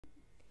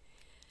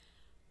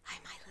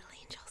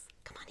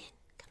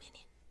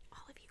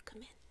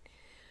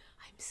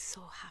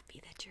so happy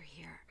that you're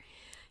here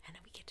and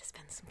we get to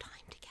spend some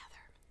time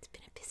together. It's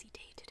been a busy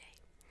day today.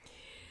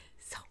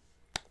 So,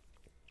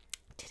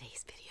 today's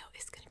video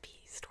is going to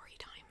be story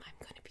time. I'm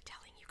going to be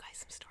telling you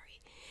guys some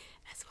story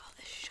as well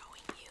as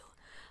showing you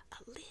a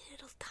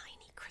little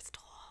tiny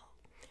crystal haul.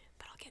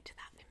 But I'll get to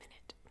that in a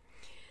minute.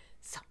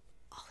 So,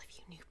 all of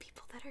you new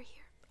people that are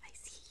here, I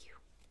see you.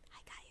 Hi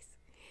guys.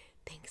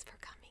 Thanks for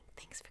coming.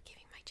 Thanks for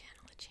giving my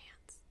channel a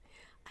chance.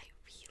 I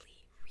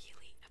really,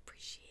 really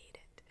appreciate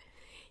it.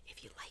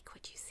 If you like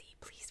what you see,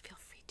 please feel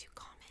free to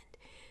comment,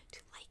 to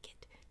like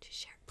it, to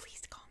share.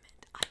 Please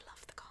comment. I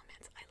love the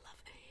comments. I love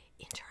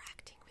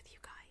interacting with you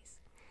guys.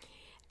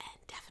 And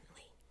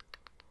definitely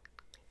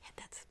hit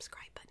that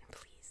subscribe button,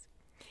 please.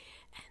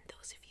 And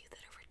those of you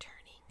that are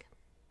returning,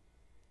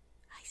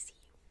 I see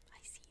you.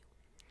 I see you.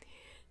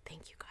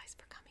 Thank you guys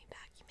for coming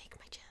back. You make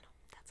my channel.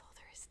 That's all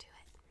there is to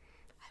it.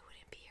 I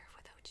wouldn't be here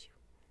without you.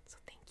 So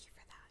thank you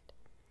for that.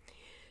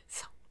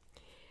 So,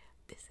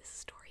 this is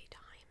story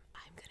time.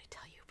 I'm going to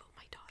tell you about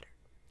my daughter.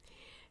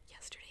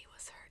 Yesterday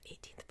was her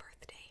 18th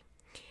birthday,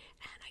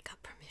 and I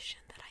got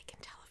permission that I can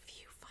tell a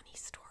few funny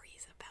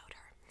stories about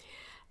her.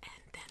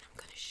 And then I'm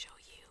going to show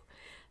you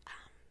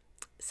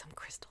some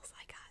crystals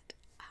I got.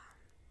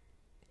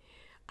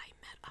 I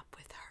met up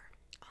with her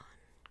on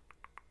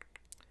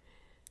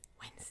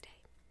Wednesday,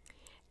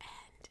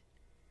 and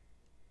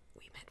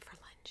we met for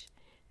lunch,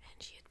 and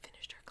she had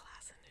finished her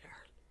class, and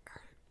her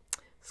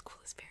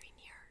school is very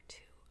near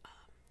to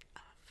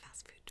a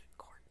fast food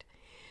court.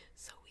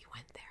 So we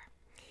went there,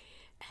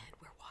 and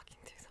we're walking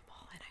through the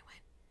mall, and I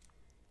went,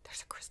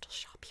 there's a crystal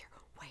shop here.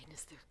 When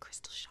is there a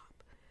crystal shop?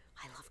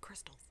 I love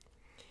crystals.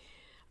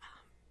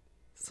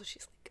 So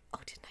she's like,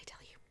 oh, didn't I tell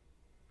you?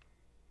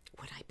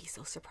 Would I be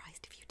so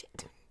surprised if you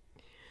did?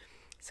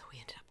 So we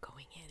ended up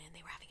going in, and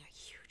they were having a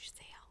huge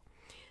sale.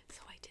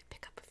 So I did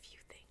pick up a few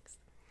things,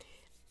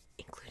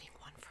 including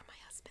one for my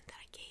husband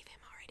that I gave him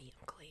already,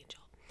 Uncle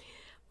Angel.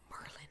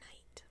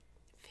 Merlinite.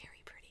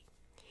 Very pretty.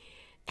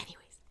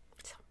 Anyways,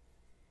 so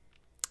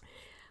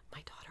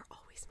my daughter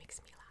always makes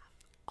me laugh.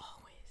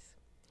 Always.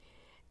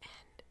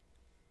 And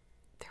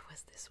there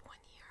was this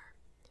one year.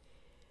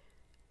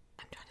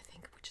 I'm trying to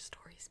think which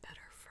story's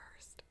better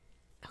first.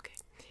 Okay.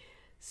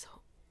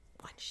 So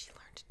once she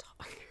learned to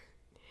talk,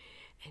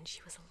 and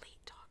she was a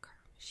late talker.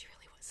 She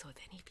really was. So if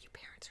any of you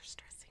parents are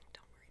stressing,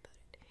 don't worry about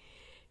it.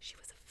 She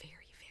was a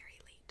very, very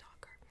late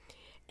talker.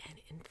 And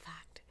in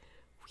fact,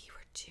 we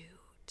were due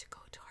to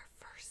go to our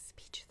first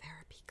speech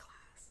therapy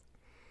class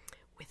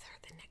with her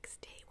the next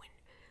day when,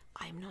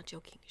 I'm not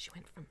joking, she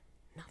went from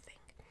nothing.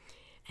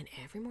 And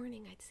every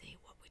morning I'd say,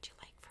 what would you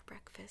like for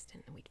breakfast?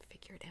 And we'd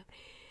figure it out.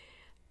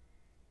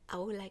 I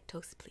would like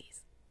toast,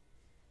 please.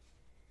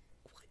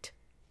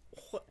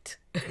 What?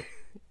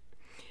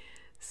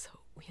 So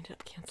we ended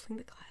up canceling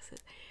the classes,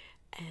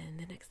 and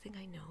the next thing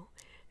I know,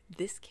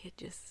 this kid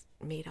just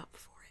made up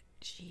for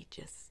it. She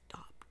just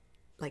stopped,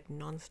 like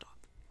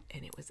nonstop,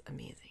 and it was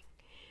amazing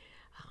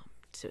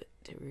to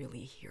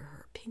really hear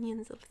her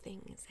opinions of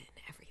things and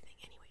everything.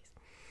 Anyways,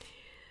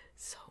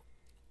 so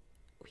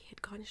we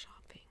had gone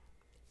shopping,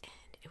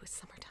 and it was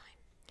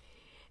summertime,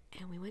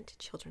 and we went to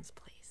Children's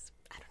Place.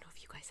 I don't know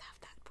if you guys have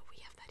that, but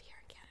we have that here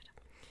in Canada.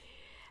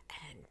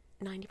 And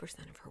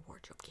 90% of her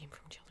wardrobe came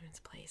from Children's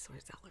Place or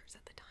Zellers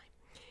at the time.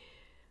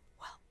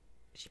 Well,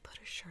 she put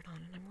her shirt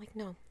on, and I'm like,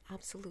 no,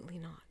 absolutely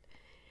not.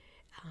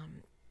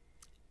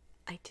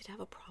 I did have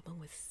a problem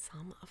with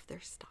some of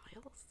their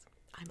styles.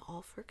 I'm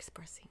all for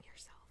expressing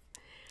yourself,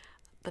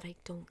 but I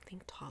don't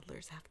think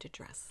toddlers have to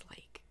dress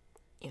like,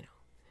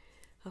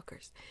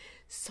 hookers.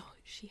 So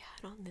she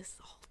had on this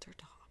halter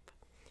top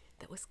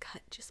that was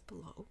cut just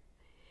below,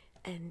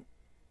 and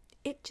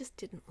it just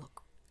didn't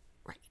look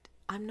right.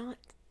 I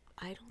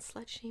don't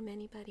slut shame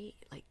anybody.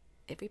 Like,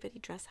 everybody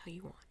dress how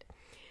you want.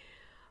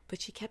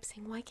 But she kept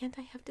saying, why can't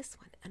I have this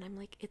one? And I'm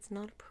like, it's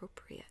not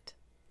appropriate,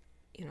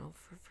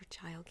 for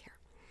childcare.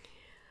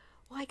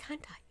 Why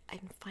can't I?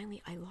 And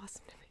finally I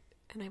lost it.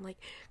 And I'm like,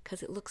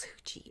 because it looks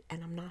hoochie,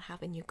 and I'm not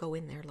having you go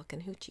in there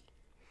looking hoochie.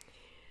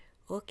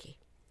 Okay.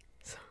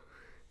 So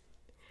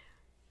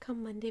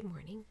come Monday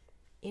morning,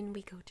 in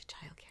we go to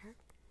childcare.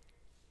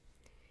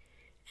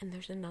 And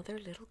there's another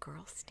little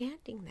girl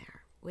standing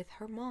there with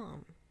her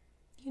mom.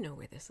 You know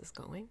where this is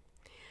going.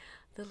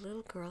 The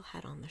little girl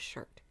had on the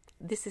shirt.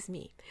 This is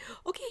me.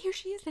 Okay, here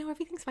she is now.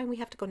 Everything's fine. We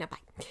have to go now.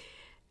 Bye.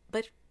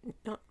 But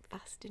not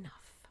fast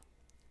enough,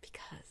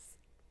 because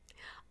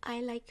I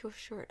like your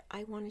shirt.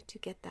 I wanted to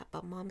get that,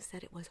 but Mom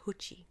said it was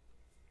hoochie.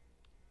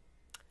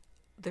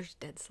 There's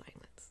dead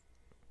silence.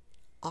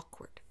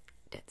 Awkward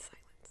dead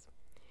silence.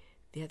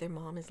 The other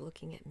mom is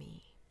looking at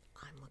me.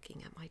 I'm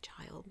looking at my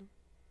child.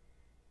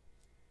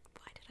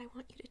 Why did I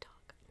want you to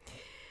talk?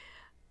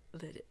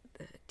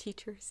 The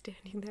teacher is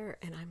standing there,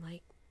 and I'm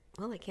like,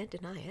 well, I can't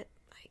deny it.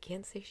 I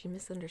can't say she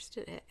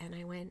misunderstood it. And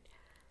I went,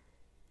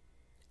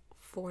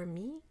 for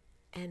me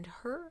and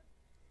her,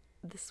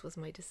 this was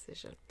my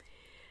decision.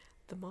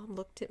 The mom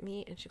looked at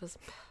me, and she goes,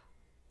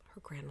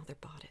 her grandmother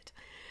bought it.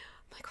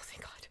 I'm like, oh,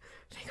 thank God,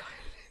 thank God.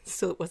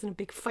 So it wasn't a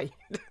big fight.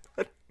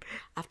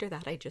 After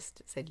that, I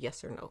just said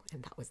yes or no,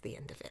 and that was the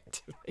end of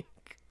it.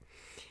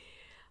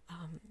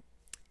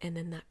 And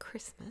then that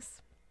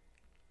Christmas,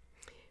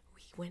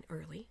 we went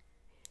early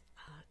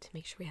to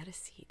make sure we had a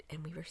seat,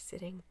 and we were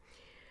sitting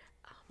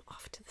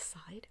off to the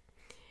side,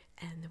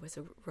 and there was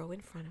a row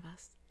in front of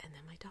us, and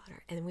then my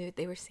daughter, and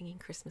they were singing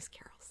Christmas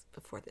carols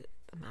before the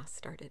mass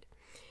started,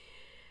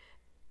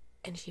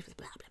 and she was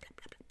blah blah blah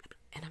blah blah blah,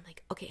 and I'm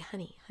like, okay,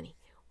 honey,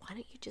 why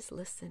don't you just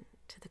listen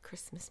to the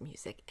Christmas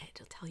music, and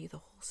it'll tell you the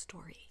whole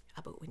story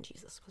about when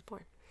Jesus was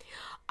born.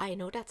 I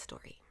know that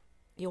story.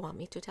 You want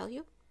me to tell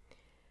you?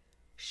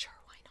 Sure,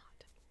 why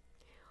not?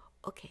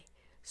 Okay,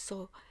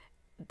 so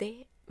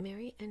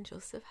Mary and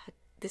Joseph had,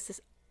 this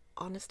is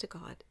honest to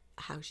God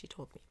how she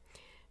told me.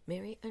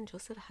 Mary and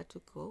Joseph had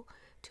to go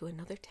to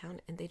another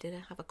town, and they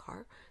didn't have a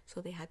car, so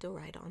they had to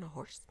ride on a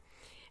horse.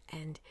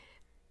 And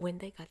when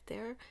they got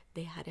there,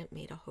 they hadn't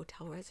made a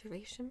hotel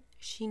reservation.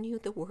 She knew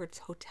the words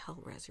hotel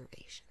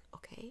reservation,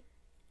 okay?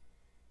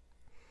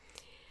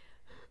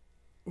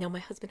 Now, my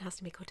husband has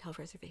to make hotel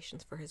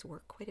reservations for his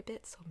work quite a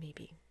bit, so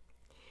maybe.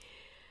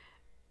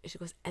 She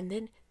goes, and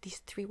then these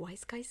three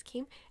wise guys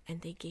came,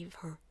 and they gave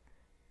her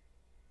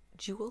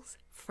jewels,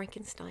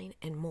 Frankenstein,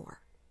 and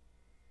more.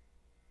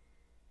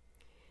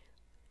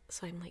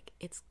 So I'm like,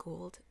 it's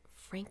gold,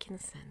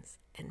 frankincense,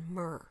 and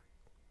myrrh.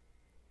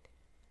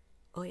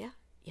 Oh yeah?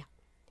 Yeah.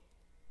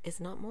 It's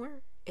not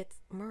more, it's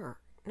myrrh.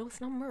 No,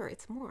 it's not myrrh,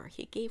 it's more.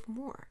 He gave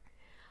more.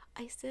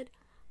 I said,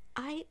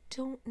 I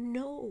don't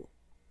know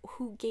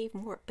who gave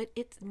more, but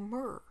it's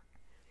myrrh.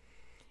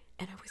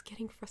 And I was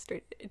getting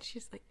frustrated, and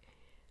she's like,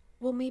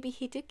 well, maybe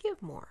he did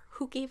give more.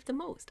 Who gave the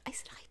most? I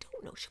said, I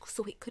don't know. She goes,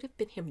 so it could have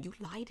been him. You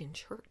lied in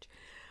church.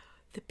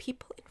 The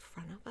people in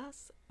front of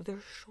us,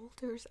 their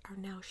shoulders are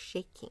now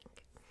shaking.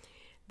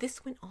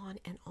 This went on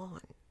and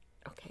on.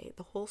 Okay,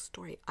 the whole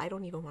story I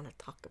don't even want to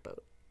talk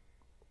about.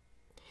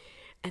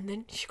 And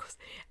then she goes,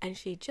 and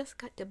she just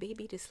got the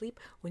baby to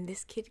sleep when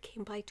this kid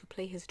came by to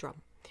play his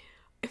drum.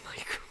 I'm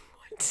like,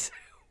 what?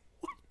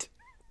 What?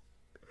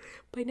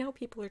 By now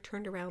people are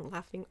turned around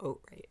laughing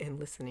outright and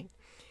listening.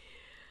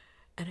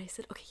 And I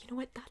said, okay, you know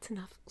what? That's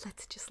enough.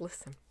 Let's just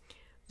listen.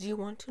 Do you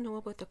want to know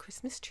about the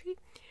Christmas tree?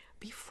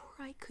 Before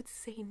I could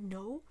say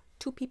no,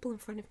 two people in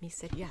front of me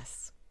said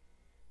yes.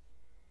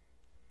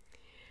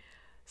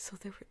 So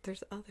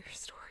there's other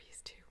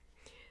stories too.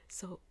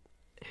 So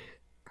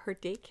her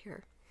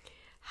daycare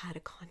had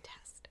a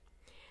contest,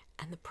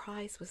 and the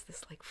prize was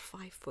this like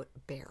 5-foot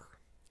bear.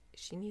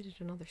 She needed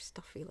another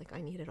stuffy, like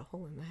I needed a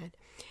hole in the head.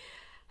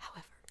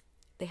 However,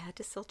 they had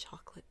to sell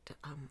chocolate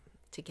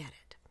to get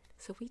it.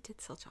 So we did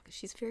sell chocolate.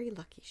 She's very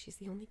lucky. She's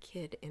the only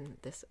kid in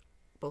this,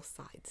 both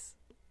sides.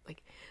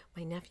 Like,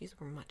 my nephews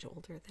were much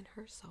older than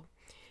her, so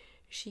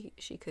she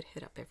could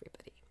hit up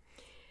everybody.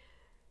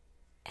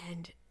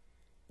 And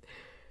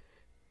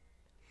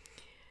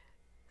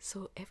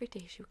so every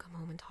day she would come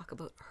home and talk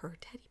about her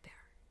teddy bear.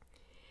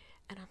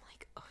 And I'm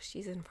like, oh,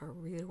 she's in for a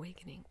rude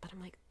awakening. But I'm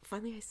like,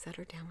 finally I sat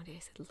her down one day. I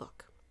said,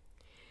 look,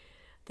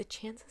 the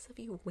chances of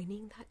you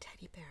winning that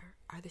teddy bear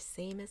are the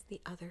same as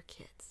the other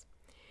kids.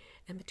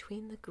 And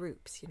between the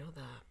groups, you know,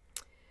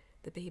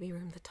 the baby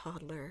room, the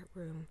toddler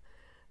room,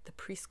 the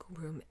preschool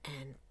room,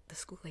 and the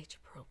school-age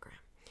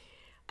program,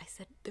 I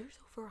said, there's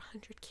over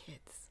 100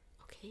 kids,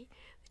 okay?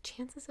 The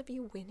chances of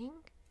you winning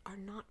are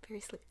not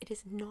very slim. It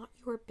is not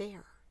your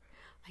bear.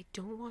 I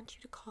don't want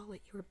you to call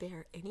it your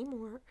bear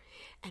anymore.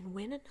 And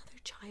when another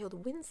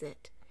child wins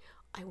it,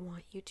 I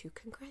want you to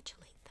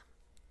congratulate them.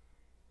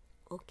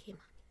 Okay,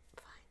 Mommy,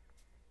 fine.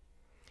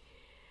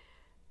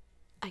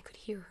 I could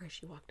hear her as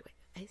she walked away.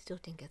 I still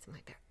think it's my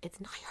bear. It's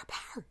not your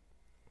bear.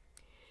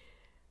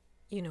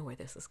 You know where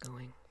this is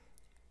going.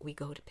 We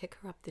go to pick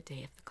her up the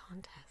day of the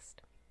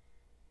contest.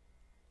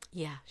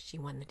 Yeah, she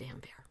won the damn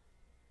bear.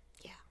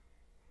 Yeah.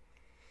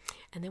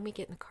 And then we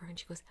get in the car and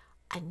she goes,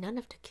 and none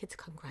of the kids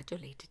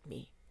congratulated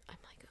me. I'm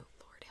like, oh,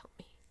 Lord help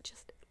me.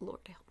 Just, Lord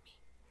help me.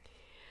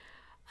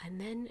 And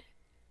then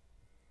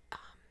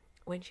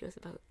when she was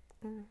about,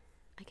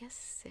 I guess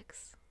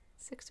 6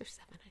 or 7,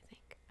 I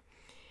think,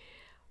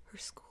 her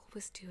school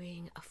was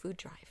doing a food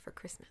drive for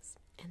Christmas,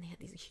 and they had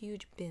these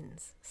huge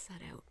bins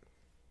set out,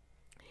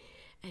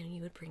 and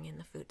you would bring in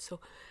the food. So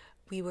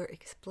we were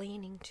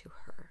explaining to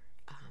her,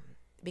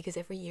 because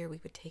every year we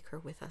would take her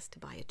with us to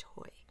buy a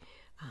toy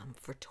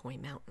for Toy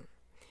Mountain.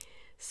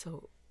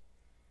 So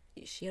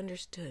she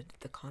understood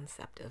the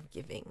concept of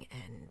giving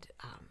and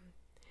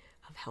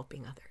of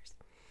helping others.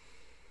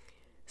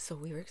 So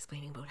we were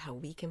explaining about how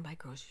we can buy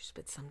groceries,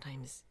 but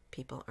sometimes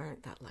people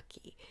aren't that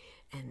lucky,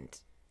 and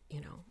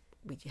you know,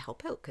 we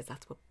help out because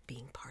that's what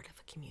being part of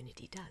a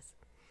community does.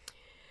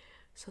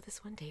 So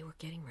this one day we're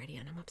getting ready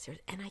and I'm upstairs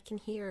and I can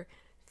hear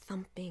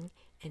thumping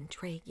and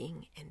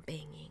dragging and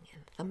banging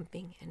and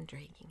thumping and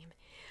dragging.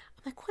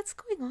 I'm like, what's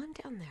going on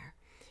down there?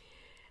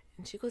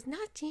 And she goes,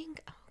 nothing.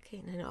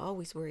 Okay, and I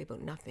always worry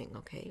about nothing,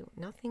 okay?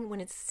 Nothing when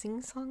it's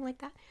sing-song like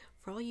that.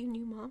 For all you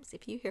new moms,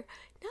 if you hear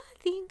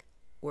nothing,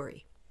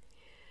 worry.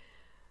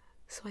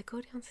 So I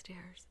go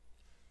downstairs.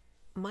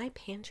 My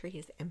pantry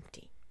is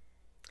empty.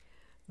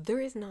 There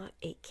is not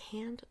a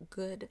canned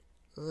good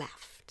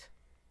left.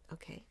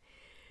 Okay?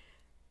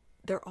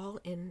 They're all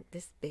in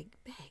this big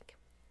bag.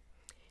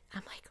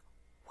 I'm like,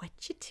 what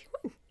you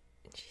doing?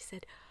 And she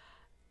said,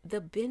 the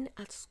bin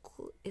at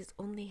school is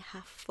only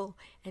half full,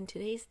 and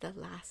today's the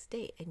last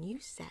day, and you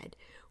said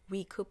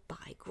we could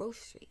buy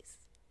groceries.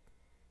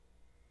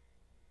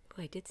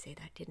 Oh, I did say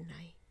that, didn't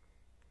I?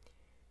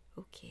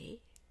 Okay,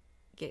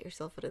 get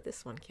yourself out of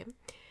this one, Kim.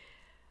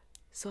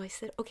 So I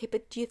said, okay,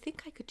 but do you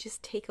think I could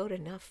just take out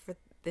enough for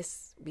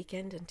this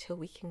weekend until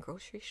we can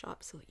grocery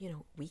shop so,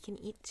 we can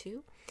eat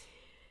too?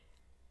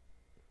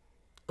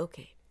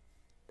 Okay,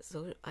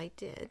 so I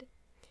did.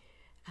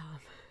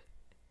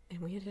 And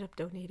we ended up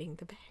donating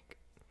the bag.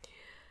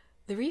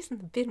 The reason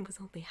the bin was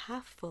only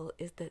half full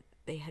is that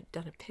they had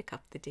done a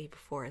pickup the day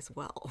before as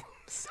well.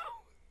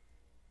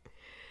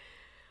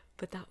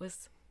 But that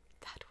was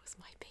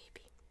my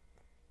baby.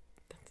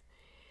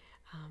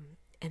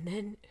 And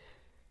then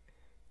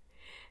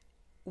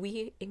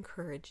we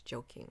encourage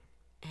joking,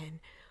 and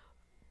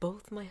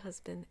both my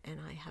husband and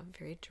I have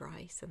very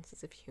dry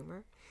senses of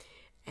humor,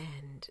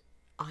 and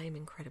I'm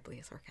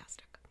incredibly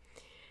sarcastic,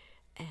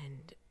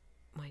 and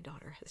my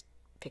daughter has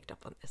picked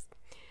up on this.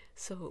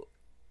 So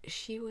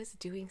she was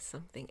doing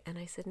something, and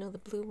I said, no, the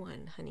blue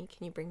one, honey,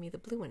 can you bring me the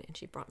blue one? And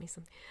she brought me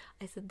something.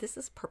 I said, this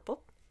is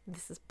purple,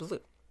 this is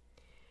blue.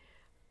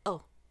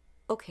 Oh,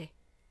 okay.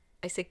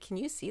 I said, can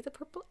you see the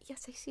purple?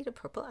 Yes, I see the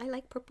purple. I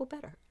like purple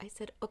better. I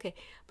said, okay,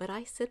 but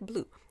I said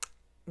blue.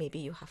 Maybe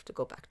you have to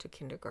go back to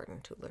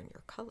kindergarten to learn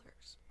your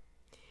colors.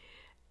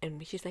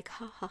 And she's like,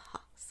 ha, ha,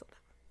 ha. So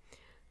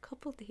a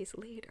couple days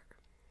later,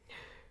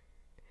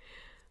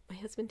 my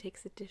husband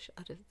takes a dish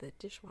out of the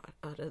dishwasher,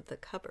 out of the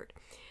cupboard,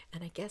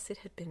 and I guess it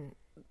had been,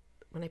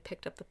 when I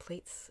picked up the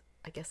plates,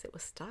 I guess it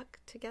was stuck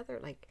together,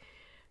 like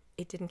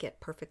it didn't get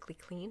perfectly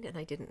cleaned, and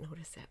I didn't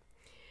notice it.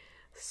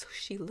 So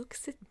she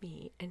looks at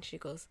me and she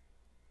goes,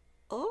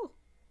 oh,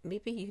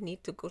 maybe you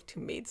need to go to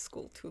maid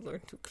school to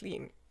learn to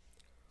clean.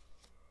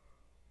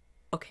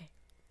 Okay,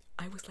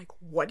 I was like,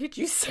 what did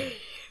you say?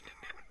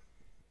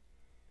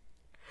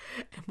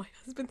 And my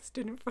husband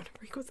stood in front of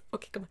her. He goes,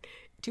 okay, come on,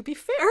 to be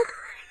fair.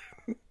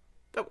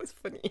 That was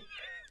funny.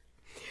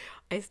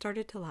 I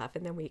started to laugh,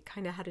 and then we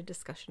kind of had a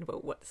discussion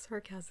about what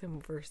sarcasm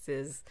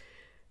versus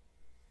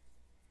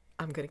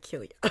I'm gonna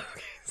kill you.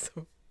 Okay,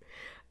 so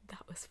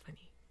that was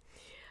funny.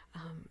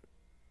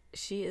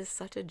 She is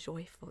such a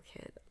joyful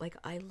kid. Like,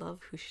 I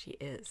love who she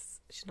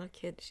is. She's not a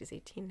kid, she's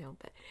 18 now,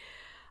 but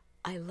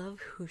I love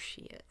who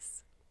she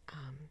is.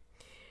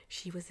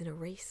 She was in a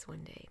race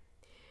one day.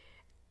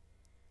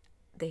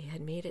 They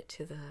had made it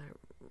to the,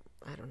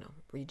 I don't know,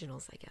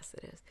 regionals, I guess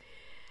it is.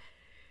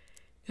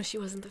 No, she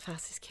wasn't the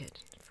fastest kid,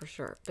 for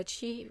sure. But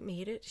she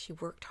made it. She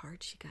worked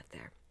hard. She got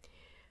there.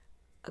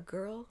 A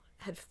girl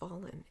had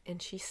fallen,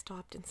 and she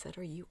stopped and said,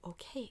 are you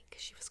okay?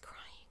 Because she was crying.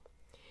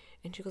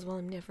 And she goes, well,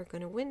 I'm never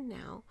going to win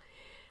now.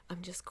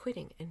 I'm just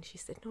quitting. And she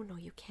said, no,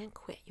 you can't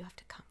quit. You have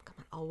to come. Come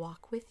on, I'll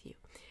walk with you.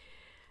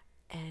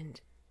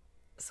 And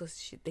so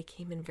they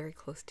came in very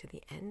close to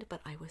the end,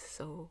 but I was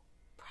so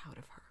proud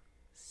of her.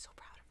 So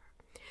proud of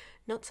her.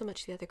 Not so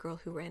much the other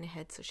girl who ran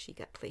ahead, so she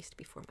got placed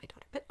before my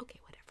daughter. But okay,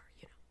 whatever.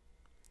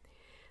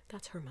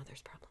 That's her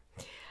mother's problem.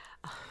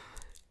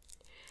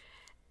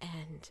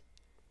 And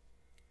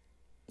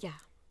yeah,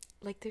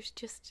 like there's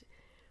just,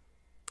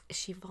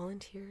 she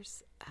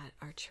volunteers at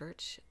our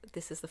church.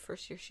 This is the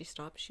first year she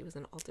stopped. She was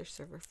an altar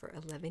server for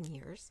 11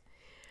 years,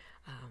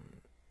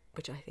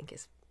 which I think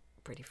is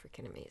pretty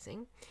freaking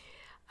amazing.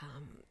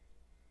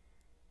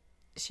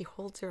 She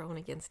holds her own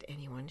against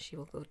anyone. She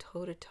will go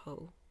toe to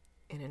toe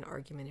in an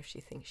argument if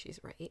she thinks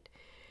she's right,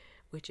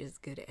 which is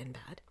good and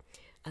bad.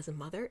 As a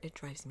mother, it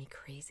drives me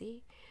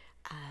crazy.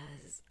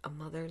 As a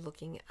mother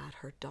looking at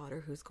her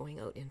daughter who's going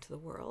out into the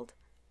world,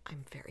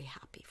 I'm very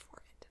happy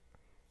for it.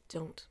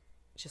 Don't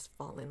just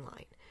fall in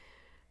line.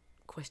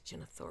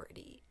 Question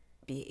authority.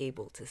 Be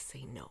able to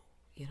say no.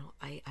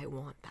 I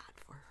want that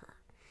for her.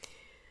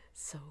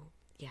 So,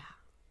 yeah.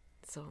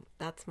 So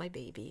that's my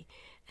baby.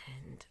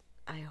 And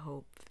I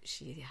hope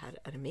she had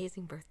an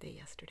amazing birthday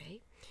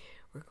yesterday.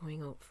 We're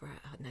going out for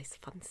a nice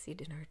fancy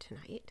dinner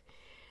tonight.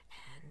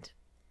 And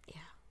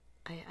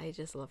yeah, I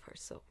just love her.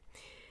 So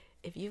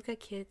if you've got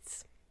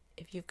kids,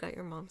 if you've got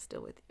your mom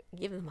still with you,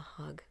 give them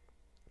a hug.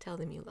 Tell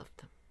them you love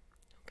them.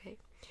 Okay?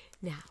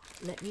 Now,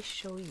 let me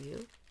show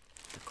you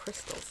the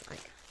crystals I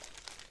got.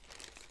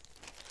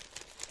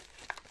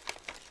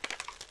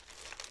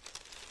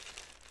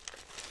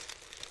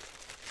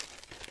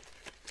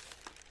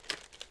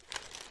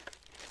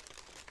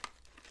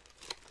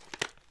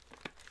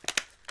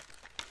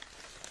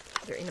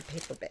 They're in a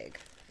paper bag,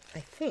 I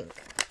think.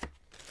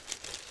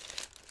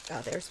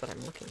 Oh, there's what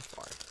I'm looking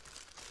for.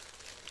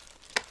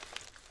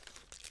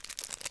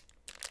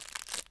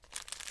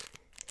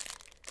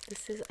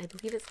 This is, I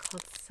believe it's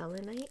called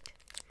selenite,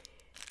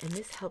 and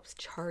this helps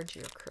charge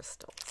your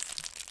crystals.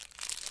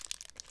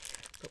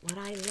 But what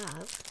I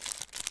love,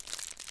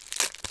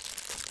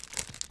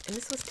 and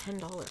this was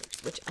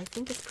 $10, which I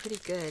think is pretty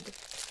good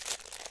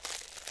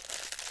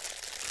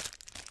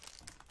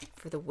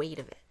for the weight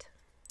of it.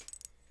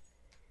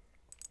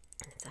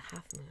 And it's a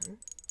half moon.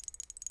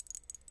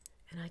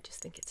 And I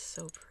just think it's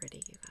so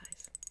pretty, you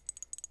guys.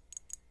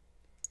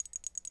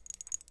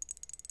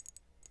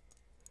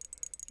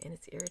 And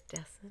it's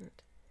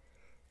iridescent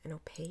and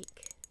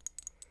opaque.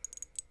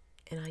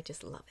 And I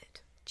just love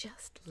it.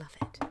 Just love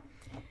it.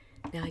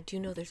 Now, I do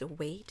know there's a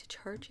way to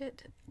charge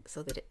it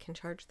so that it can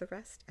charge the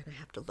rest, and I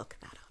have to look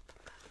that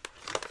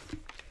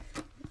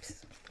up.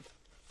 Oops.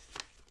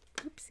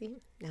 Oopsie.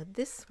 Now,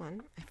 this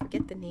one, I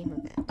forget the name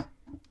of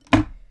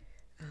it.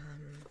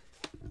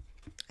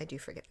 I do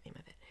forget the name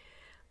of it.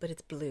 But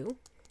it's blue.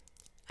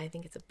 I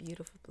think it's a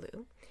beautiful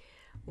blue.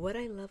 What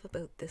I love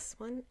about this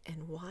one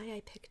and why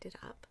I picked it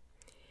up,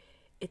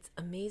 it's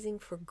amazing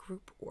for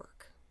group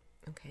work,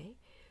 okay?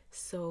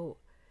 So,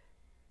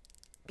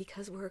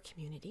 because we're a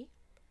community,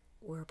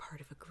 we're a part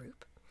of a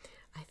group,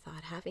 I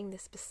thought having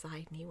this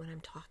beside me when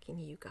I'm talking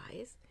to you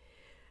guys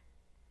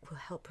will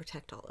help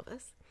protect all of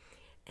us,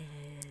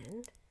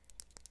 and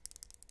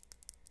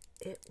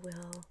it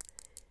will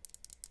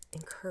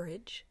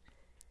encourage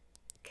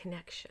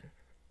connection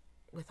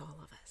with all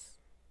of us.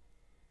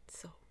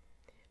 So,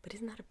 but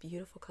isn't that a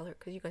beautiful color?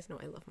 Because you guys know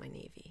I love my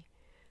navy.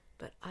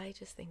 But I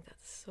just think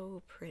that's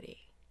so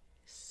pretty.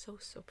 So,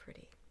 so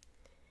pretty.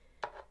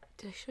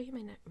 Did I show you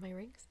my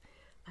rings?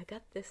 I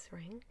got this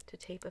ring to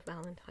tape a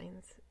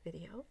Valentine's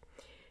video.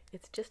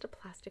 It's just a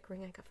plastic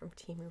ring I got from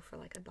Temu for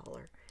like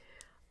 $1.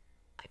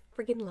 I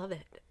friggin' love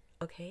it,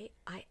 okay?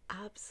 I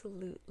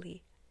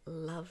absolutely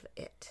love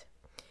it.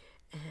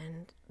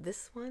 And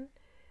this one,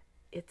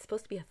 it's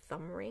supposed to be a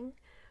thumb ring,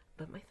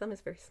 but my thumb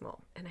is very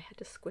small, and I had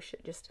to squish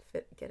it just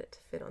to get it to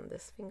fit on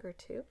this finger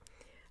too.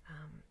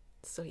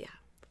 So yeah,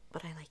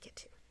 but I like it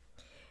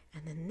too.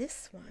 And then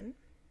this one,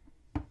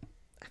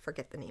 I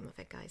forget the name of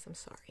it, guys, I'm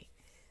sorry.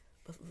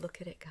 But look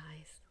at it,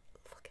 guys.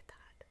 Look at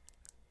that.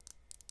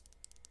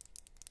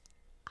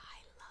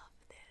 I love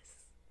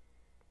this.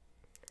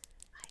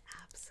 I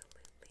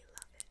absolutely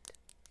love it.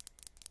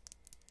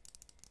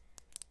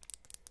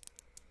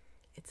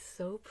 It's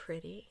so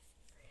pretty.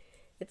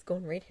 It's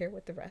going right here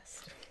with the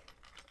rest.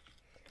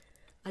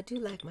 I do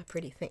like my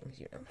pretty things,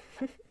 you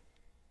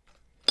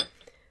know.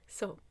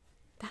 So,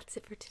 that's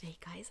it for today,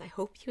 guys. I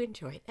hope you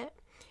enjoyed it.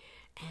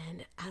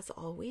 And as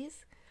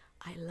always,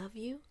 I love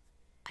you.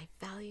 I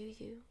value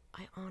you.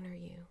 I honor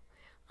you.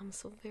 I'm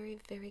so very,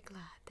 very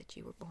glad that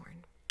you were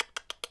born.